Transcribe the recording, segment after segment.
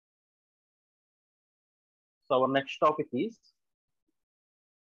So our next topic is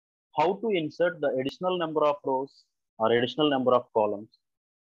how to insert the additional number of rows or additional number of columns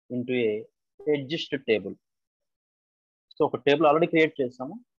into a edged table. So ఒక table already create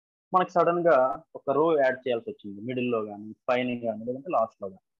చేసాము, మనకి sudden గా ఒక రో add చేయాల్సి వచ్చింది, మిడిల్లో కానీ పైన కానీ లేదంటే లాస్ట్లో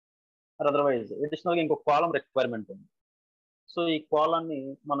కానీ, అదర్వైజ్ అడిషనల్గా ఇంకొక కాలం రిక్వైర్మెంట్ ఉంది. సో ఈ కాలాన్ని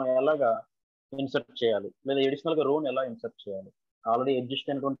మనం ఎలాగా ఇన్సర్ట్ చేయాలి, లేదా అడిషనల్గా రోని ఎలా ఇన్సర్ట్ చేయాలి, ఆల్రెడీ ఎగ్జిస్ట్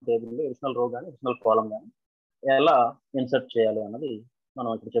అయినటువంటి టేబుల్లో అడిషనల్ రో కానీ అడిషనల్ కాలం కానీ ఎలా ఇన్సర్ట్ చేయాలి అన్నది మనం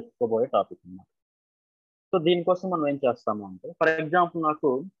ఇక్కడ చెప్పుకోబోయే టాపిక్ అన్నమాట. సో దీనికోసం మనం ఏం చేస్తాము అంటే, ఫర్ ఎగ్జాంపుల్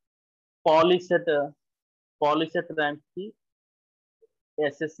నాకు పాలిసెట్ ర్యాంక్ కి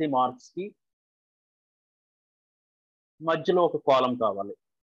ఎస్ఎస్సి మార్క్స్ కి మధ్యలో ఒక కాలం కావాలి.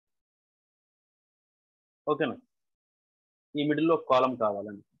 ఓకేనా, ఈ మిడిల్లో ఒక కాలం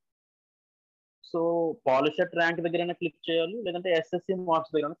కావాలండి. సో పాలిసెట్ ర్యాంక్ దగ్గరైనా క్లిక్ చేయాలి, లేదంటే ఎస్ఎస్సి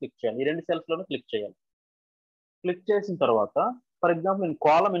మార్క్స్ దగ్గర క్లిక్ చేయాలి. ఈ రెండు సెల్స్ లోనే క్లిక్ చేయాలి. క్లిక్ చేసిన తర్వాత ఫర్ ఎగ్జాంపుల్ నేను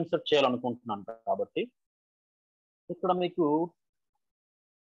కాలం ఇన్సర్ట్ చేయాలనుకుంటున్నాను కాబట్టి ఇక్కడ మీకు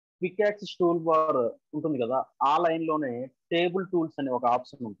క్విక్ యాక్సెస్ టూల్ బార్ ఉంటుంది కదా, ఆ లైన్ లోనే టేబుల్ టూల్స్ అనే ఒక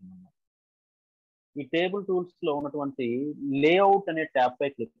ఆప్షన్ ఉంటుంది. ఈ టేబుల్ టూల్స్ లో ఉన్నటువంటి లేఅవుట్ అనే ట్యాబ్ పై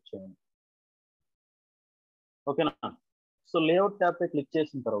క్లిక్ చేయండి. ఓకేనా, సో లేఅవుట్ ట్యాబ్ పై క్లిక్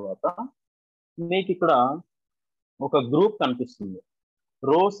చేసిన తర్వాత మీకు ఇక్కడ ఒక గ్రూప్ కనిపిస్తుంది,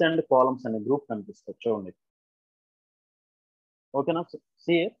 రోస్ అండ్ కాలమ్స్ అనే గ్రూప్ కనిపిస్తుంది, చూడండి. ఓకేనా,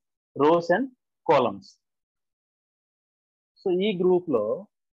 C rows and columns. So ఈ గ్రూప్ లో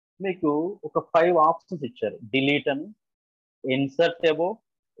మీకు ఒక 5 ఆప్షన్స్ ఇచ్చారు, డిలీట్ అని, insert above,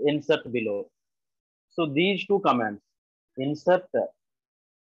 insert below. So these 2 commands, insert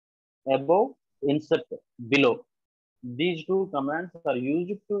above, insert below, these 2 commands are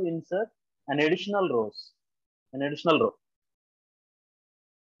used to insert an additional row.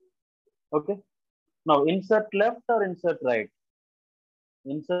 Okay, now insert left or insert right,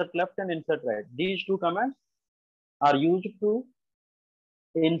 insert left and insert right, these 2 commands are used to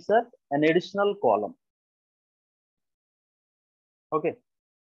insert an additional column. Okay,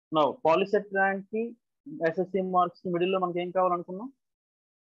 now POLYCET rank కి SSC marks middle లో మనకి ఏం కావాలనుకున్నాం,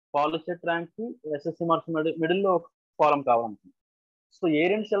 POLYCET rank కి SSC marks middle లో ఒక కాలం కావాలనుకున్నాం. So ఏ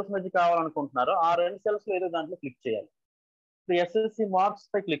 2 cells మధ్య కావాలనుకుంటున్నారో ఆ 2 cells లో ఏదో దాంట్లో క్లిక్ చేయాలి. ఇప్పుడు ఎస్ఎస్సి మార్క్స్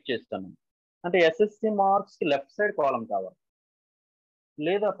పై క్లిక్ చేస్తాను అంటే ఎస్ఎస్సి మార్క్స్ కి లెఫ్ట్ సైడ్ కాలం కావాలి,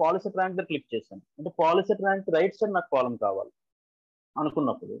 లేదా పాలిసెట్ ర్యాంక్ దగ్గర క్లిక్ చేశాను అంటే పాలిసెట్ ర్యాంక్ రైట్ సైడ్ నాకు కాలం కావాలి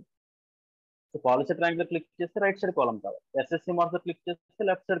అనుకున్నప్పుడు, సో పాలిసెట్ ర్యాంక్ క్లిక్ చేస్తే రైట్ సైడ్ కాలం కావాలి, ఎస్ఎస్సి మార్క్స్ క్లిక్ చేస్తే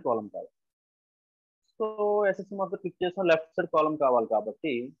లెఫ్ట్ సైడ్ కాలం కావాలి. సో ఎస్ఎస్సి మార్క్స్ క్లిక్ చేసిన లెఫ్ట్ సైడ్ కాలం కావాలి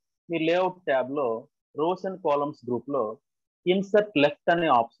కాబట్టి మీ లేఅవుట్ ట్యాబ్ లో రోస్ అండ్ కాలమ్స్ గ్రూప్ లో ఇన్సర్ట్ లెఫ్ట్ అనే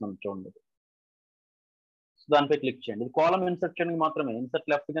ఆప్షన్ ఉంది, చూడండి. సో దానిపై క్లిక్ చేయండి. ఇది కాలం ఇన్సర్ట్ చేయడానికి మాత్రమే, ఇన్సర్ట్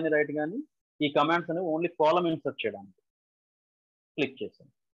లెఫ్ట్ కానీ రైట్ కానీ ఈ కమాండ్స్ అనేవి ఓన్లీ కాలం ఇన్సర్ట్ చేయడానికి. క్లిక్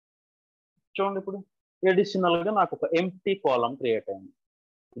చేశాను, చూడండి. ఇప్పుడు అడిషనల్ గా నాకు ఒక ఎంప్టీ కాలం క్రియేట్ అయింది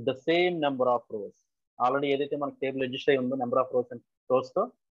with the same number of rose. Already ఏదైతే మనకి టేబుల్ రిజిస్టర్ అయి ఉందో నెంబర్ ఆఫ్ రోస్ తో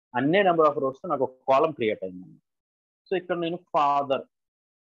అన్ని నెంబర్ ఆఫ్ రోస్ తో నాకు ఒక కాలం క్రియేట్ అయింది. సో ఇక్కడ నేను ఫాదర్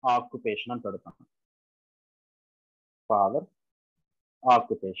ఆక్యుపేషన్ అని పెడతాను, ఫాదర్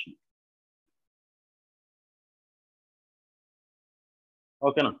ఆక్యుపేషన్.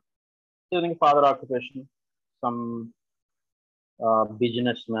 ఓకేనా, సో దీనికి father occupation some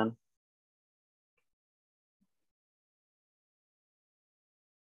business man,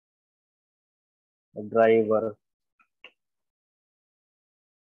 driver,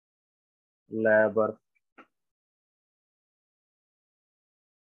 labour,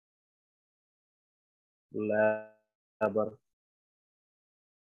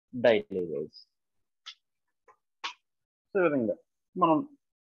 daily wage. So ఈ విధంగా మనం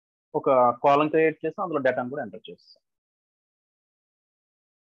ఒక కాలం క్రియేట్ చేస్తాం, అందులో డేటాను కూడా ఎంటర్ చేస్తాం.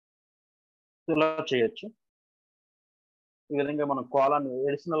 ఇలా చేయొచ్చు. ఈ విధంగా మనం కాలాన్ని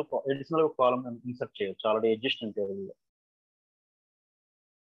అడిషనల్ కాలం ఇన్సర్ట్ చేయొచ్చు. ఆల్రెడీ ఎగ్జిస్టింగ్ టేబుల్లో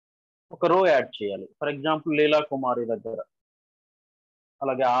ఒక రో యాడ్ చేయాలి. ఫర్ ఎగ్జాంపుల్ లీలా కుమారి దగ్గర,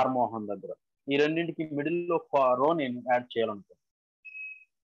 అలాగే ఆర్ మోహన్ దగ్గర, ఈ రెండింటికి మిడిల్లో ఒక రో నేను యాడ్ చేయాలనుకుంటున్నాను.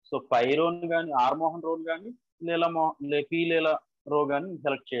 సో పై రోని కానీ ఆర్ మోహన్ రోని కానీ పి లీలా రో కానీ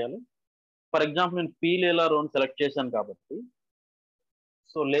సెలెక్ట్ చేయాలి. ఫర్ ఎగ్జాంపుల్ నేను పి లీలా రోని సెలెక్ట్ చేశాను కాబట్టి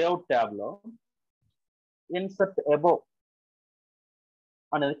సో లేఅవుట్ ట్యాబ్ లో ఇన్సర్ట్ అబోవ్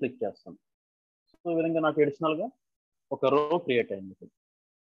అనేది క్లిక్ చేస్తాను. సో ఈ విధంగా నాకు అడిషనల్ గా ఒక రో క్రియేట్ అయింది.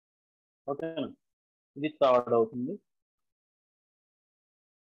 ఓకేనా, ఇది థర్డ్ అవుతుంది.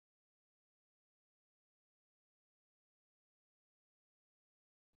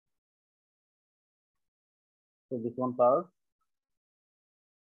 So this one third,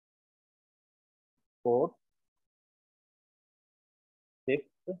 fourth,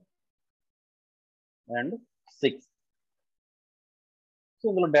 5th and 6th. So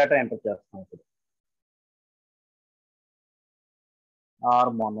ఇందులో డేటా ఎంటర్ చేస్తాం ఇప్పుడు. ఆర్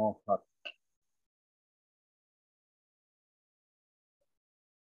మనోహర్,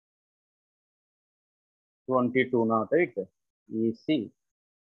 $2208 EC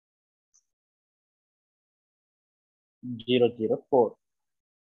 004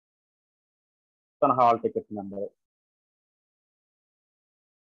 తన హాల్ టికెట్ నెంబర్,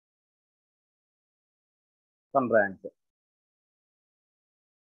 తన rank,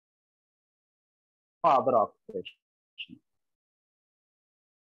 father occupation,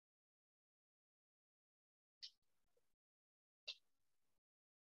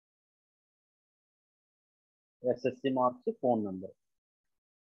 SSC marks, phone number,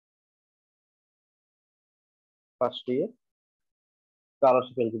 first year,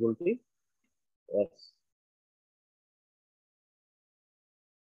 scholarship eligibility yes.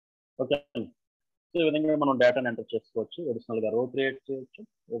 Okay, so ఈ విధంగా మనం డేటాను ఎంటర్ చేసుకోవచ్చు. అడిషనల్గా రో క్రియేట్ చేయొచ్చు,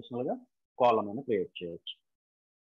 అడిషనల్గా కాలమ్ అని క్రియేట్ చేయొచ్చు.